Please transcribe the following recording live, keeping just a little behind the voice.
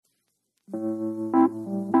Well,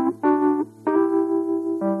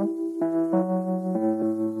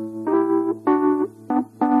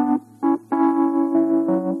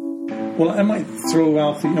 I might throw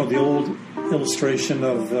out the old illustration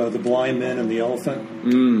of the blind man and the elephant.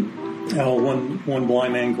 One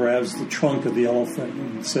blind man grabs the trunk of the elephant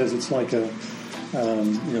and says it's like a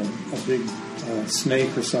big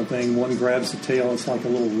snake or something. One grabs the tail, it's like a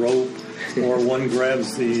little rope, or one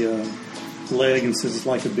grabs the leg and says it's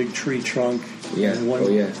like a big tree trunk. Yeah. And one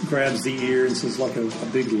grabs the ear and says like a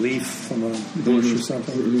big leaf from a bush or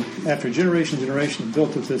something. Mm-hmm. After generation,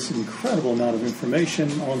 built with this incredible amount of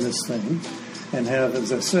information on this thing, and have,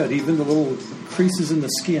 as I said, even the little creases in the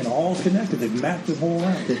skin all connected. They've mapped it all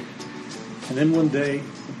out. And then one day,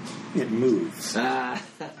 it moves. All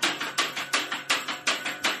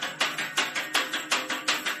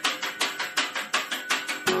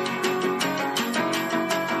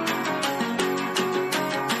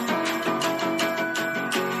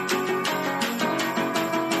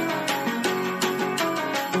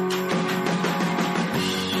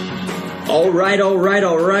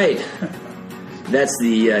right. That's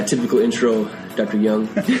the typical intro, Dr. Young,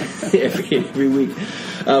 every week.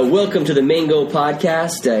 Welcome to the Mango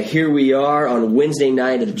Podcast. Here we are on Wednesday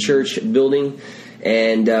night at the church building,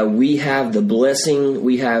 and we have the blessing,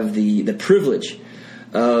 we have the privilege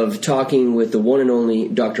of talking with the one and only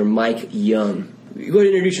Dr. Mike Young. Go ahead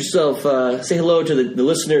and introduce yourself. Say hello to the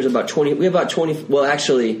listeners. We have about 20. Well,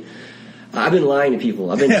 actually, I've been lying to people.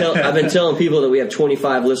 I've been telling people that we have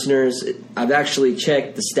 25 listeners. I've actually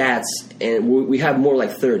checked the stats, and we have more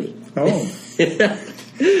like 30. Oh.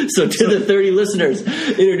 So to the 30 listeners,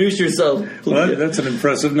 introduce yourself. Well, that's an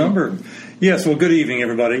impressive number. Yes, well, good evening,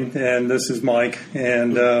 everybody. And this is Mike,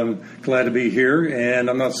 and glad to be here. And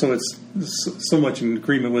I'm not so much in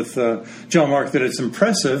agreement with John Mark that it's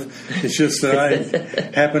impressive. It's just that I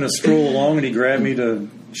happened to stroll along, and he grabbed me to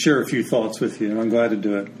share a few thoughts with you, and I'm glad to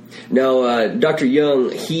do it. Now, Dr.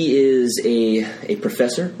 Young, he is a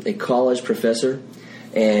professor, a college professor,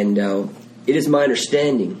 and it is my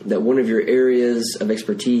understanding that one of your areas of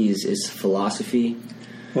expertise is philosophy.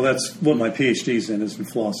 Well, that's what my PhD's in, is in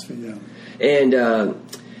philosophy, yeah. And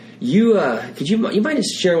you mind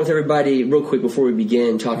just sharing with everybody real quick before we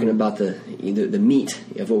begin talking about the meat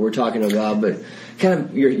of what we're talking about, but kind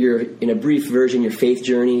of your in a brief version, your faith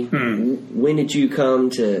journey. When did you come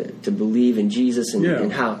to believe in Jesus,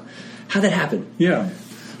 and how that happened? Yeah.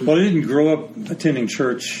 Well, I didn't grow up attending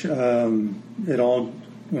church at all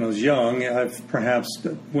when I was young. I've perhaps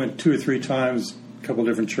went 2 or 3 times, a couple of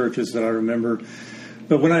different churches that I remember.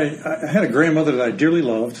 But when I had a grandmother that I dearly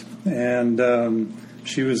loved, and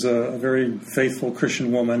she was a very faithful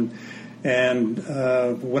Christian woman. And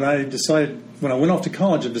when I went off to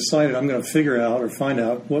college, I decided I'm going to find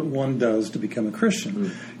out what one does to become a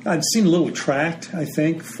Christian. I'd seen a little tract, I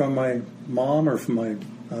think, from my mom or from my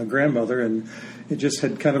grandmother, and it just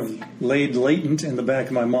had kind of laid latent in the back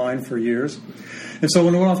of my mind for years. And so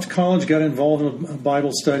when I went off to college, got involved in a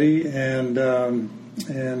Bible study, and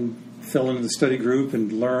fell into the study group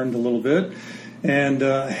and learned a little bit. And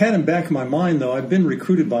had in back of my mind, though, I'd been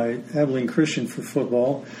recruited by Abilene Christian for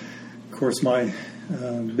football. Of course, my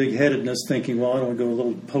big-headedness, thinking, well, I don't want to go to a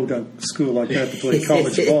little podunk school like that to play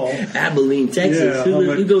college ball. Abilene, Texas. Yeah,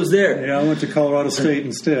 who goes there? Yeah, I went to Colorado State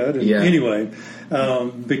instead. And anyway,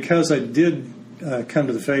 because I did come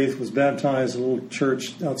to the faith, was baptized in a little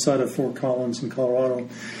church outside of Fort Collins in Colorado,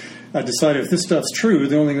 I decided if this stuff's true,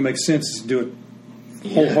 the only thing that makes sense is to do it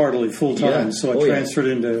wholeheartedly, full-time. Yeah. So I transferred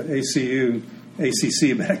into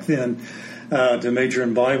ACC back then, to major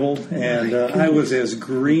in Bible, and I was as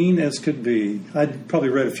green as could be. I'd probably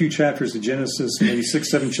read a few chapters of Genesis, maybe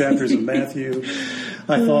 6-7 chapters of Matthew.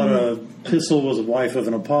 I thought a epistle was a wife of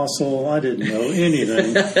an apostle. I didn't know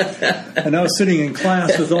anything. And I was sitting in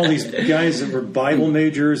class with all these guys that were Bible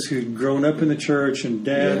majors who'd grown up in the church, and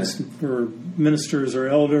dads were ministers or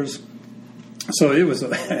elders. So it was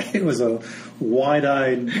a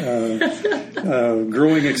wide-eyed,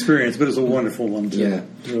 growing experience, but it was a wonderful one too. Yeah.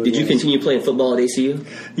 Really did you continue playing football at ACU?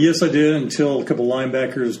 Yes, I did, until a couple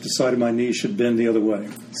linebackers decided my knee should bend the other way.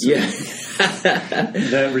 So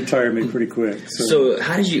that retired me pretty quick. So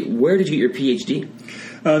where did you get your PhD?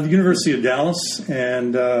 The University of Dallas,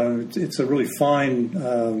 and it's a really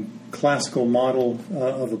fine classical model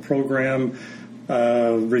of a program.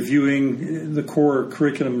 Reviewing the core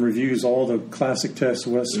curriculum, reviews all the classic texts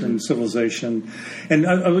of Western civilization. And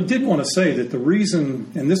I did want to say that the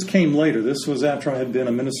reason, and this came later, this was after I had been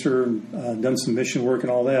a minister, done some mission work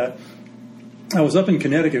and all that. I was up in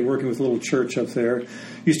Connecticut working with a little church up there.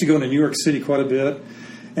 Used to go into New York City quite a bit.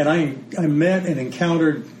 And I met and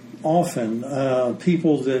encountered often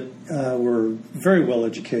people that were very well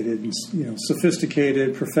educated and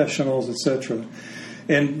sophisticated professionals, etc.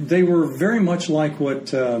 And they were very much like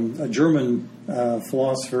what a German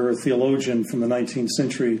philosopher, theologian from the 19th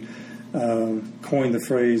century coined the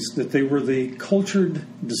phrase, that they were the cultured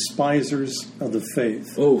despisers of the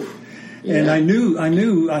faith. Oh, yeah. And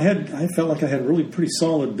I felt like I had really pretty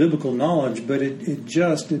solid biblical knowledge, but it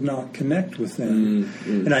just did not connect with them.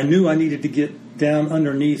 Mm-hmm. And I knew I needed to get down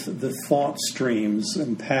underneath the thought streams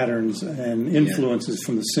and patterns and influences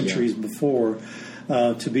from the centuries before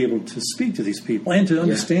to be able to speak to these people and to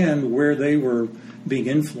understand where they were being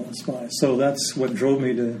influenced by. So that's what drove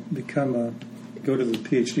me to go to the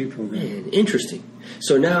PhD program. Man, interesting.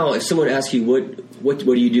 So now, if someone asks you what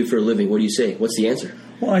do you do for a living, what do you say? What's the answer?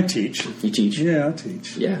 Well, I teach. You teach? Yeah, I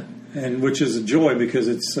teach. Yeah. And which is a joy because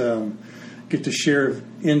it's get to share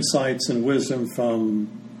insights and wisdom from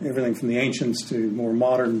everything from the ancients to more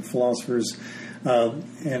modern philosophers.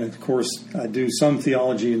 And, of course, I do some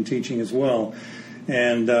theology and teaching as well.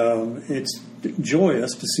 And it's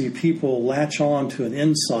joyous to see people latch on to an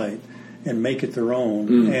insight and make it their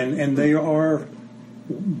own. And they are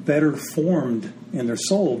better formed in their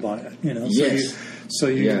soul by it. Yes. So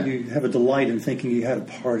you have a delight in thinking you had a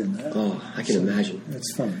part in that. Oh, I can imagine.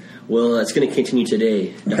 It's fun. Well, it's going to continue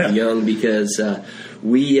today, Dr. Young, because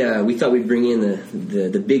we thought we'd bring in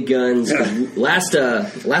the big guns. Last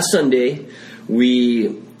Sunday,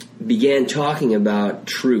 we began talking about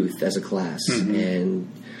truth as a class, and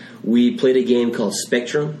we played a game called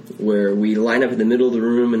Spectrum, where we line up in the middle of the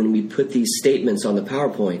room and we put these statements on the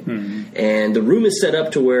PowerPoint. And the room is set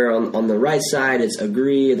up to where on the right side it's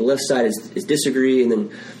agree, and the left side is disagree, and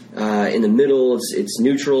then in the middle it's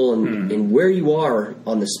neutral. And where you are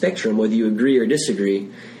on the spectrum, whether you agree or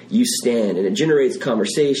disagree, you stand. And it generates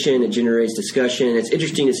conversation, it generates discussion. It's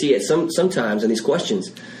interesting to see it sometimes in these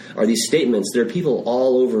questions or these statements, there are people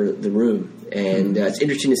all over the room. And it's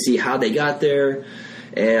interesting to see how they got there.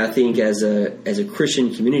 And I think as a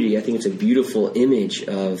Christian community, I think it's a beautiful image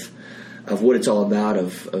of what it's all about,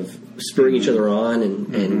 of spurring each other on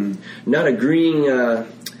and not agreeing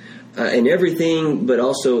in everything, but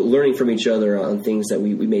also learning from each other on things that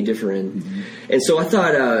we may differ in. And so I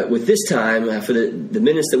thought with this time, for the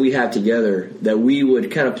minutes that we have together, that we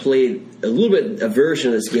would kind of play a little bit a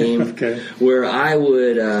version of this game where I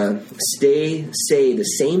would say the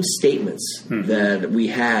same statements that we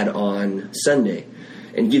had on Sunday.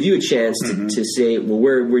 And give you a chance to say, well,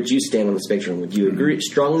 where'd you stand on the spectrum? Would you agree,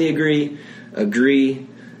 strongly agree,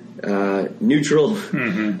 neutral,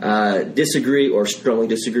 disagree, or strongly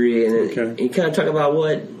disagree? And you kind of talk about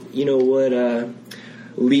what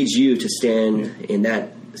leads you to stand in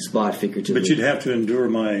that spot figuratively. But you'd have to endure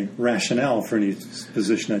my rationale for any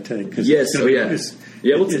position I take. Yes,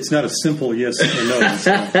 it's not a simple yes or no.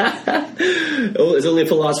 Oh, as only a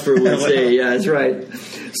philosopher would say. Yeah, that's right.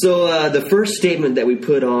 So the first statement that we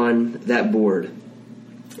put on that board,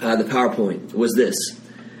 the PowerPoint, was this.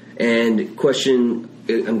 And question,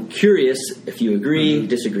 I'm curious if you agree,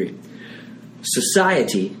 disagree.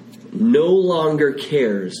 Society no longer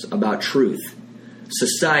cares about truth.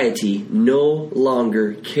 Society no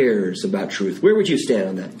longer cares about truth. Where would you stand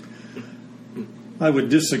on that? I would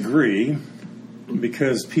disagree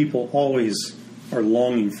because people always are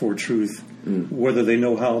longing for truth, whether they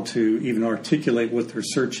know how to even articulate what they're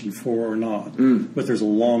searching for or not. But there's a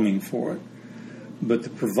longing for it. But the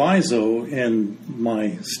proviso in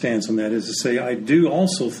my stance on that is to say I do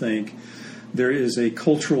also think there is a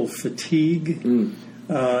cultural fatigue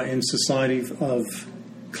in society of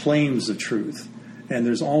claims of truth. And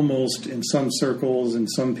there's almost, in some circles and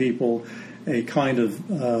some people, a kind of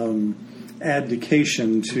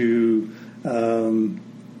abdication to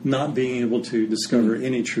not being able to discover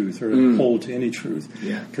any truth or hold to any truth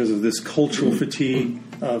because of this cultural fatigue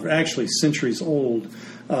of actually centuries old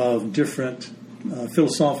of different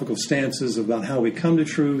philosophical stances about how we come to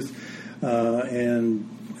truth and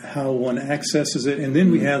how one accesses it. And then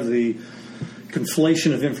we have the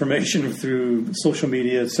conflation of information through social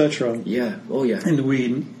media, etc. Yeah. Oh, yeah. And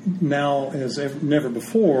we now, as never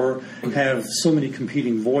before, have so many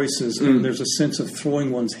competing voices, and there's a sense of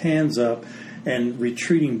throwing one's hands up and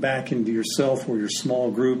retreating back into yourself or your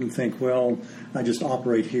small group and think, well, I just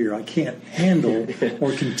operate here. I can't handle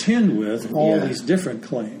or contend with all these different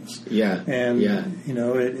claims. Yeah. And,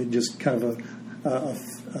 it just kind of a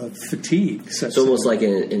fatigue sets It's almost like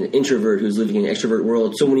an introvert who's living in an extrovert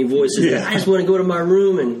world. So many voices. I just want to go to my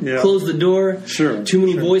room and close the door. Sure. Too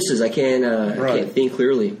many voices. I can't think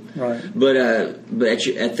clearly. Right. But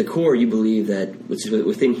at the core, you believe that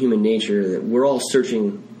within human nature that we're all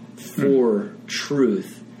searching for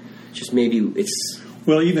truth. Just maybe it's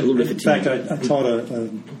Well, even a little bit in fatigued. fact, I taught a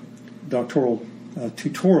doctoral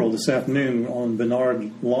tutorial this afternoon on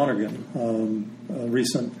Bernard Lonergan, a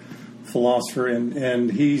recent philosopher,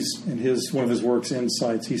 and he's in one of his works,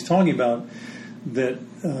 Insights. He's talking about that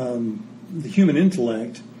the human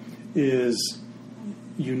intellect is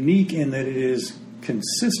unique in that it is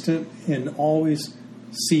consistent in always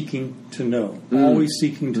seeking to know, always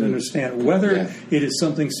seeking to understand, whether it is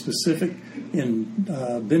something specific in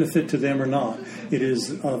benefit to them or not. It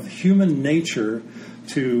is of human nature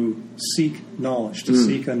to seek knowledge, to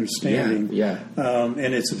seek understanding,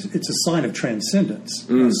 and it's a sign of transcendence,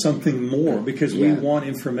 something more, because we want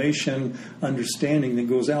information, understanding that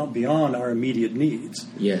goes out beyond our immediate needs.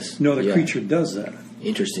 Yes, no other creature does that.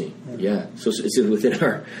 Interesting. Yeah. So it's within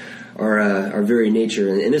our very nature,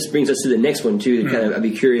 and this brings us to the next one too. That kind of I'd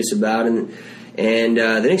be curious about, and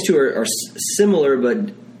the next two are similar,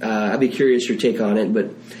 but I'd be curious your take on it. But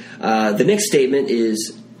the next statement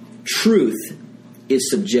is truth is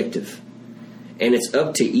subjective, and it's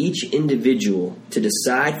up to each individual to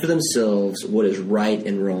decide for themselves what is right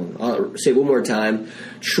and wrong. I'll say it one more time.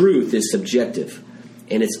 Truth is subjective,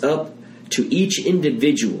 and it's up to each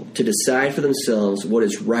individual to decide for themselves what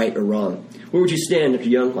is right or wrong. Where would you stand, Dr.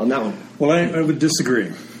 Young, on that one? Well, I would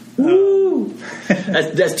disagree. Woo!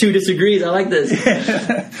 That's two disagrees. I like this.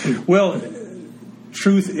 Well,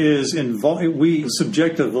 truth is involved. We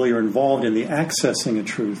subjectively are involved in the accessing of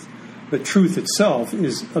truth, but truth itself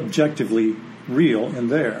is objectively real and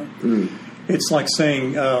there. It's like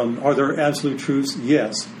saying, are there absolute truths?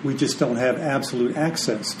 Yes. We just don't have absolute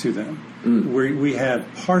access to them. We have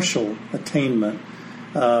partial attainment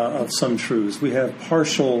of some truths. We have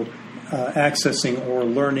partial accessing or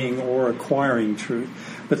learning or acquiring truth.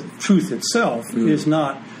 But truth itself is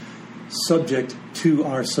not subject to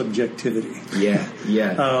our subjectivity.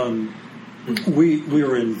 We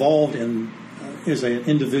are involved in, as an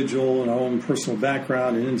individual, in our own personal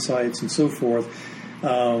background and insights and so forth,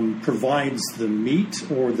 provides the meat,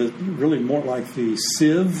 or the really more like the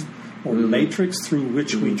sieve or the matrix through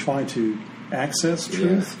which we try to access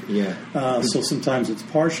truth. So sometimes it's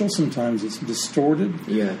partial, sometimes it's distorted.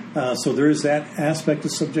 So there is that aspect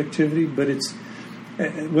of subjectivity, but it's,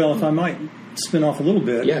 well, if I might spin off a little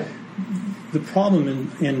bit, the problem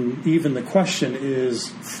in even the question is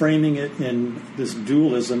framing it in this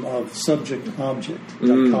dualism of subject-object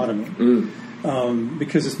dichotomy,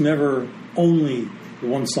 because it's never only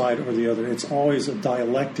one side or the other. It's always a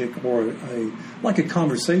dialectic, or like a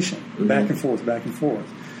conversation, back and forth,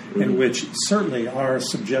 in which certainly our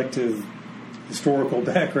subjective historical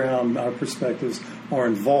background, our perspectives are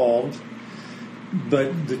involved,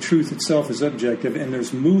 but the truth itself is objective, and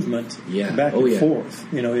there's movement back and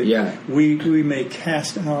forth. We may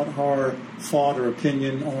cast out our thought or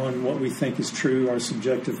opinion on what we think is true, our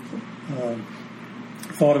subjective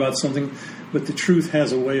thought about something, but the truth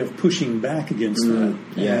has a way of pushing back against that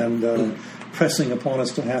and pressing upon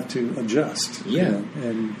us to have to adjust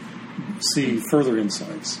and see further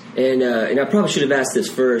insights. And I probably should have asked this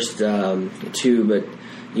first too, but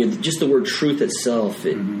just the word truth itself,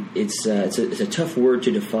 it's a tough word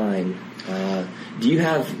to define. Do you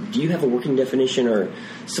have a working definition, or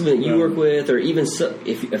something that you work with, or even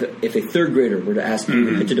if a third grader were to ask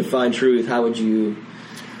you to define truth, how would you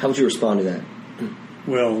respond to that?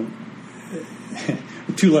 Well,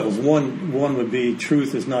 two levels. One would be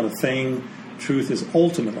truth is not a thing. Truth is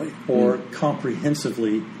ultimately or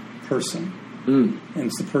comprehensively person, and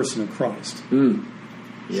it's the person of Christ.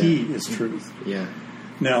 He is truth.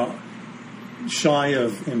 Now, shy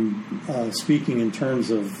of speaking in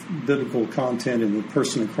terms of biblical content in the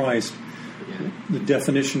person of Christ, the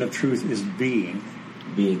definition of truth is being.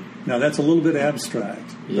 Now, that's a little bit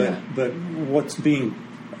abstract, but what's being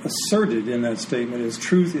asserted in that statement is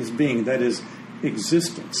truth is being, that is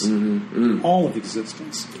existence, all of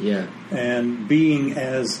existence, and being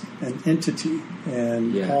as an entity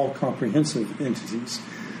and all comprehensive entities.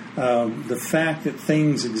 The fact that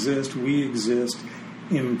things exist, we exist,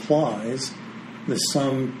 implies the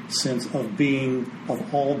some sense of being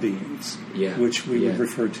of all beings, which we would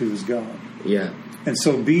refer to as God. And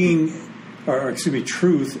so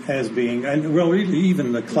truth as being, and well,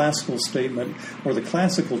 even the classical statement or the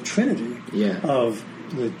classical trinity of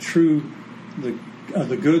the true,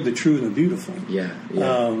 the good, the true, and the beautiful,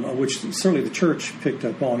 which certainly the church picked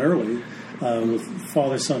up on early with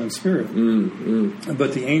Father, Son, and Spirit.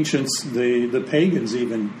 But the ancients, the pagans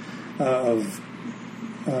even of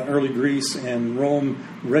early Greece and Rome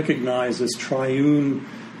recognized this triune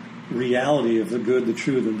reality of the good, the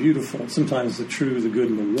true, the beautiful. Sometimes the true, the good,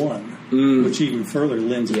 and the one, which even further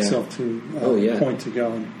lends itself to point to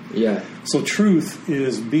God. Yeah. So truth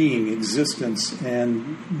is being, existence,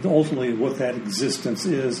 and ultimately what that existence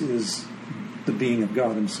is the being of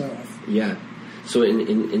God Himself. Yeah. So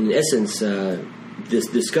in essence, this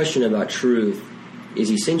discussion about truth is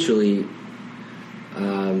essentially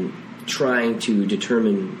trying to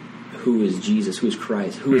determine who is Jesus, who is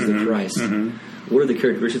Christ, who is the Christ. What are the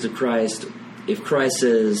characteristics of Christ? If Christ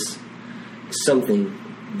says something,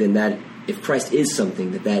 then that, if Christ is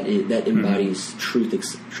something, that embodies truth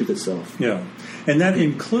itself. Yeah, and that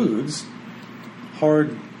includes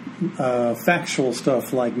hard factual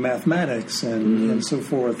stuff like mathematics and so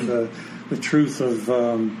forth. The truth of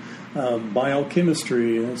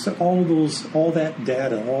biochemistry, and so all that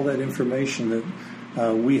data, all that information that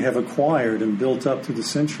we have acquired and built up through the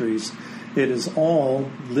centuries. It is all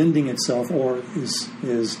lending itself, or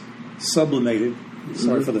is sublimated.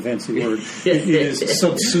 Sorry for the fancy word. It is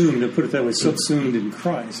subsumed, to put it that way, subsumed in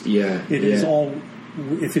Christ. Yeah. It is all,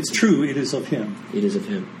 if it's true, it is of Him. It is of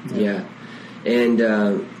Him, yeah. And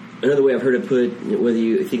another way I've heard it put, whether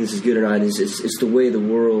you think this is good or not, is it's the way the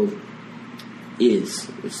world is.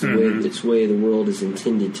 It's the way the world is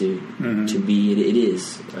intended to be. It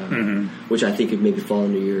is, which I think would maybe fall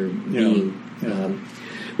under your being. Yeah.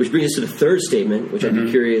 Which brings us to the third statement, which I'd be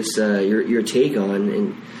curious your take on,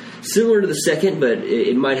 and similar to the second, but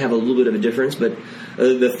it might have a little bit of a difference. But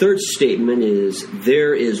the third statement is,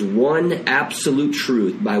 there is one absolute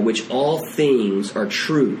truth by which all things are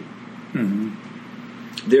true.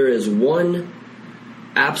 There is one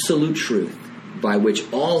absolute truth by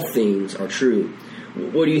which all things are true.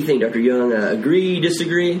 What do you think, Dr. Young? Agree,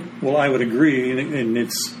 disagree? Well, I would agree, and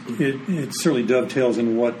it certainly dovetails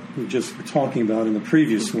in what we just were talking about in the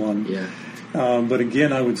previous one. Yeah. But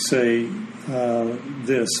again, I would say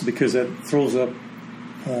this, because that throws up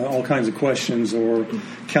all kinds of questions or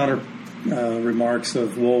counter remarks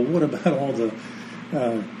of, well, what about all the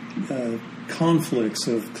conflicts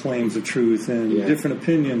of claims of truth and different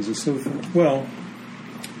opinions and so forth? Well,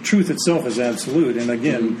 truth itself is absolute, and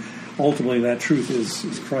again, ultimately that truth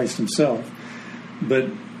is Christ Himself. But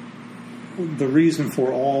the reason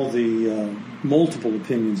for all the multiple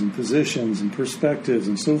opinions and positions and perspectives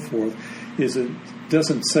and so forth is it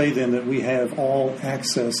doesn't say then that we have all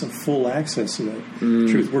access, or full access to that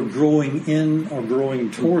truth. We're growing in or growing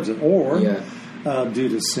towards it, or due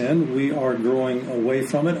to sin, we are growing away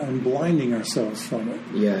from it and blinding ourselves from it.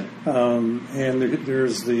 Yeah. And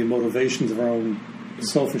there's the motivations of our own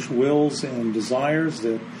selfish wills and desires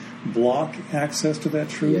that block access to that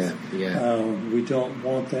truth. We don't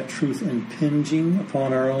want that truth impinging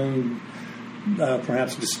upon our own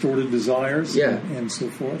perhaps distorted desires and so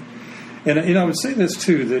forth. And I would say this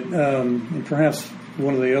too, that and perhaps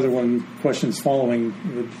one of the other questions following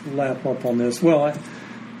would lap up on this. Well,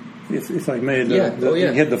 if I may, you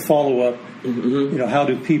had the follow-up, how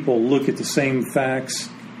do people look at the same facts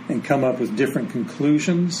and come up with different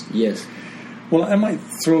conclusions? Yes. Well, I might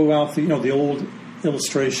throw out the old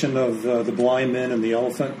illustration of the blind man and the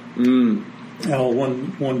elephant.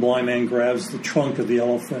 One blind man grabs the trunk of the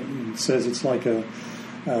elephant and says it's like a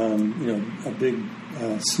big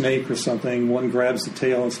snake or something. One grabs the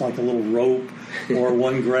tail, it's like a little rope, or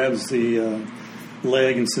one grabs the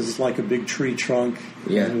leg and says it's like a big tree trunk.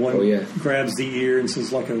 And one grabs the ear and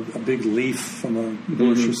says like a big leaf from a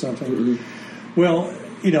bush or something. Well,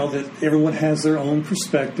 that everyone has their own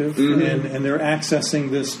perspective, and they're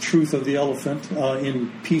accessing this truth of the elephant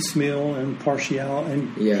in piecemeal and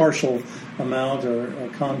partial amount or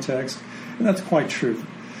context, and that's quite true.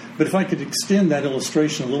 But if I could extend that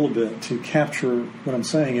illustration a little bit to capture what I'm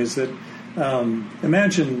saying, is that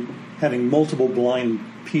imagine having multiple blind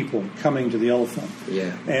people coming to the elephant,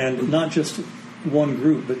 and not just one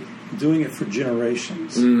group, but doing it for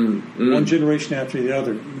generations, one generation after the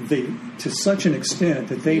other, to such an extent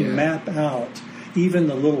that they map out even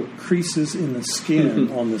the little creases in the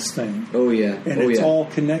skin on this thing. And it's all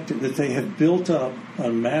connected, that they have built up a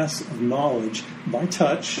mass of knowledge by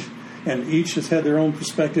touch, and each has had their own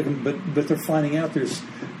perspective, but they're finding out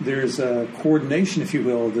there's a coordination, if you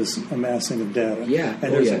will, of this amassing of data.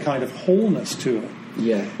 And there's a kind of wholeness to it.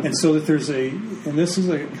 And so that and this is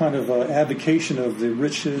a kind of advocation of the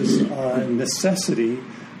riches and necessity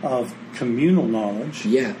of communal knowledge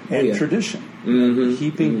and tradition.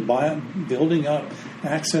 Keeping, building up,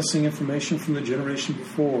 accessing information from the generation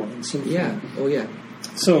before, and so forth.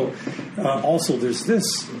 So also there's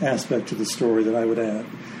this aspect to the story that I would add,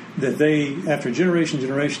 that they, after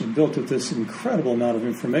generation, built up this incredible amount of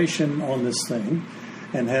information on this thing.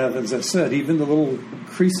 and have, as I said, even the little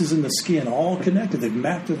creases in the skin all connected. They've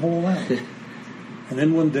mapped it all out. And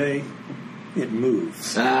then one day, it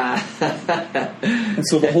moves. And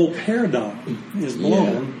so the whole paradigm is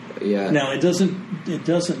blown. Yeah. Now, it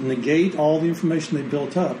doesn't negate all the information they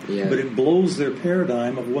built up, but it blows their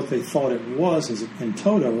paradigm of what they thought it was in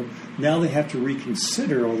toto. Now they have to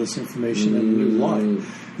reconsider all this information in a new light.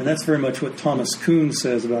 And that's very much what Thomas Kuhn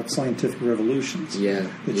says about scientific revolutions.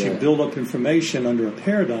 That you build up information under a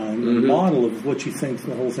paradigm, a model of what you think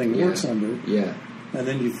the whole thing works under. And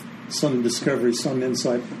then some discovery, some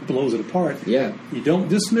insight blows it apart. You don't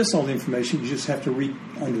dismiss all the information. You just have to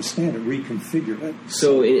understand it, reconfigure it.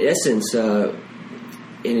 So in essence, correct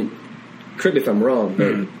me if I'm wrong,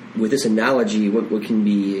 but with this analogy, what can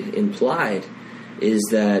be implied is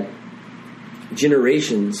that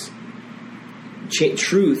generations,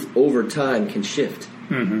 truth over time can shift.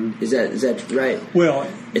 Is that right? Well,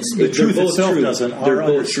 the truth itself doesn't. Our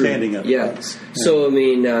understanding of it does. So, I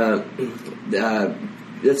mean,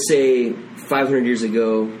 let's say 500 years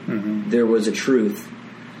ago, there was a truth,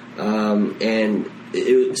 and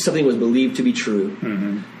something was believed to be true.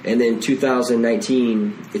 And then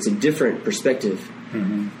 2019, it's a different perspective.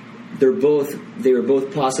 They were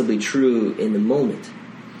both possibly true in the moment.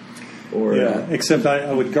 Except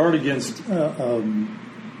I would guard against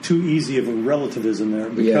too easy of a relativism there,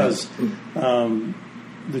 because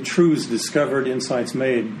the truths discovered, insights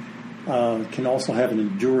made, can also have an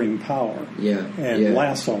enduring power and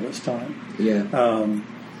last all this time.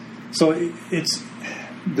 So it's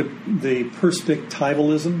the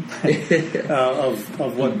perspectivalism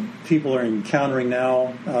of what people are encountering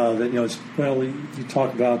now. You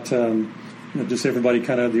talk about just everybody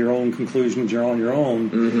kind of your own conclusions. You're on your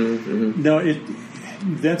own. No,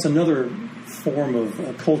 that's another form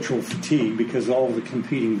of cultural fatigue because of all the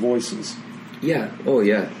competing voices.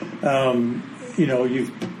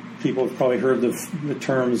 People have probably heard the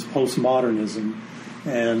terms postmodernism,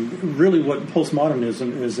 and really what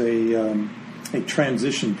postmodernism is a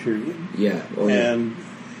transition period. And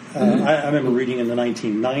I remember reading in the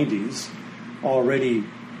 1990s already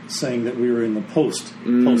saying that we were in the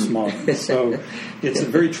postmodern. So it's a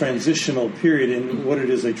very transitional period, and what it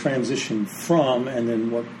is a transition from, and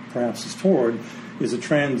then what perhaps is toward, is a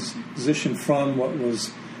transition from what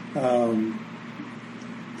was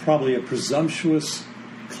probably a presumptuous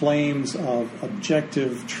claims of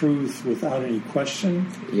objective truth without any question.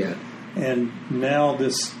 And now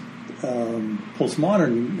this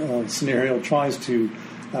postmodern scenario tries to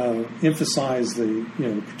emphasize the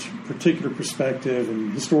particular perspective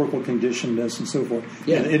and historical conditionedness and so forth.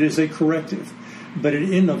 And it is a corrective, but it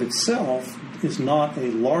in of itself is not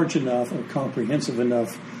a large enough or comprehensive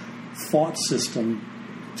enough thought system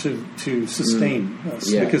to sustain us,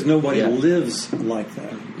 because nobody lives like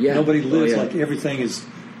that. Nobody lives like everything is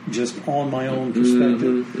just on my own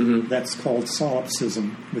perspective. That's called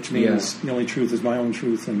solipsism, which means the only truth is my own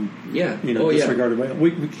truth, and disregarded by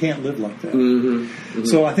we can't live like that.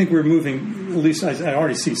 So I think we're moving. At least I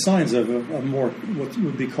already see signs of a more what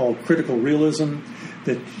would be called critical realism.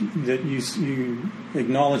 That you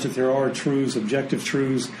acknowledge that there are truths, objective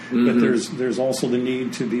truths, but there's also the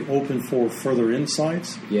need to be open for further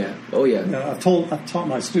insights. I've taught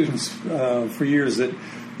my students for years that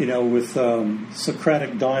with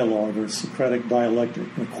Socratic dialogue or Socratic dialectic,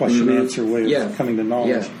 a question-answer way of coming to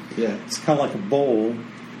knowledge. It's kind of like a bowl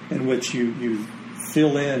in which you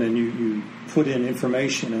fill in and you put in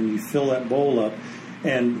information and you fill that bowl up,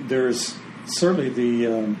 and there's certainly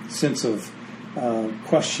the sense of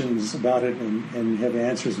questions about it, and you have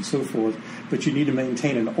answers and so forth, but you need to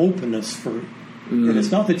maintain an openness for it. And it's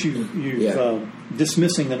not that you're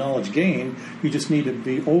dismissing the knowledge gained, you just need to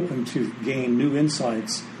be open to gain new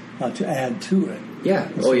insights to add to it.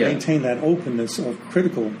 Maintain that openness of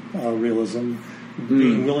critical realism,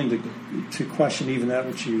 being willing to question even that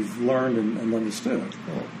which you've learned and understood.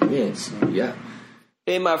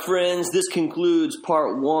 Hey, my friends, this concludes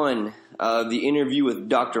part 1 of the interview with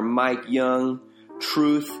Dr. Mike Young,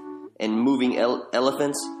 Truth and Moving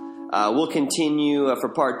Elephants. We'll continue for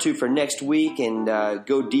part 2 for next week and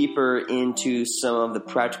go deeper into some of the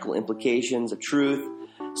practical implications of truth.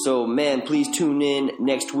 So, man, please tune in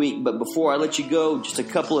next week. But before I let you go, just a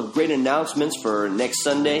couple of great announcements for next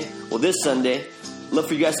Sunday. Well, this Sunday. Love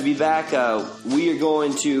for you guys to be back. We are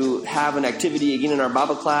going to have an activity again in our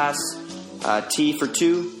Bible class, Tea for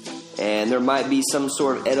Two. And there might be some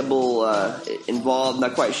sort of edible involved.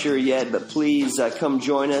 Not quite sure yet, but please come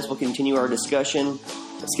join us. We'll continue our discussion.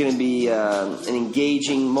 It's going to be an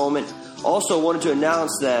engaging moment. Also wanted to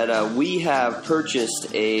announce that we have purchased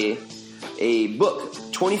a book,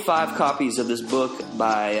 25 copies of this book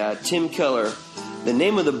by Tim Keller, The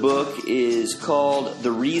name of the book is called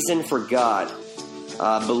The Reason for God,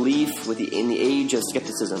 Belief in the Age of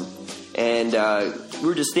Skepticism. And we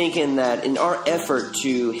were just thinking that in our effort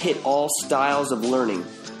to hit all styles of learning,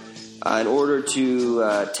 in order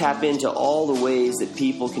to tap into all the ways that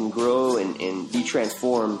people can grow and be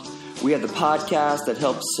transformed, we have the podcast that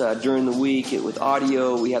helps during the week with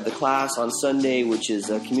audio. We have the class on Sunday, which is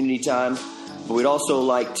community time. But we'd also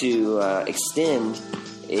like to extend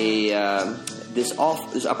this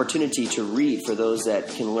opportunity to read for those that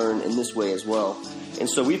can learn in this way as well. And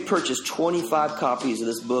so we've purchased 25 copies of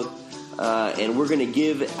this book, and we're going to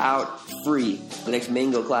give it out free the next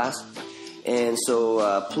Mango class. And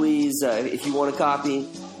so please, if you want a copy,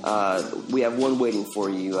 we have one waiting for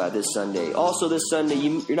you this Sunday. Also this Sunday,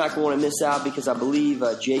 you're not going to want to miss out, because I believe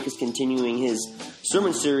Jake is continuing his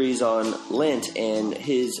sermon series on Lent, and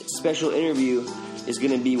his special interview is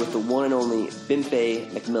going to be with the one and only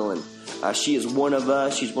Bimpe McMillan. She is one of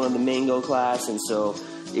us. She's one of the Mango class, and so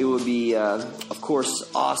it would be, of course,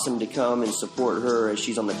 awesome to come and support her as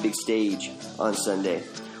she's on the big stage on Sunday.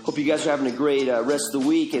 Hope you guys are having a great rest of the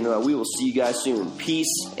week, and we will see you guys soon.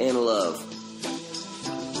 Peace and love.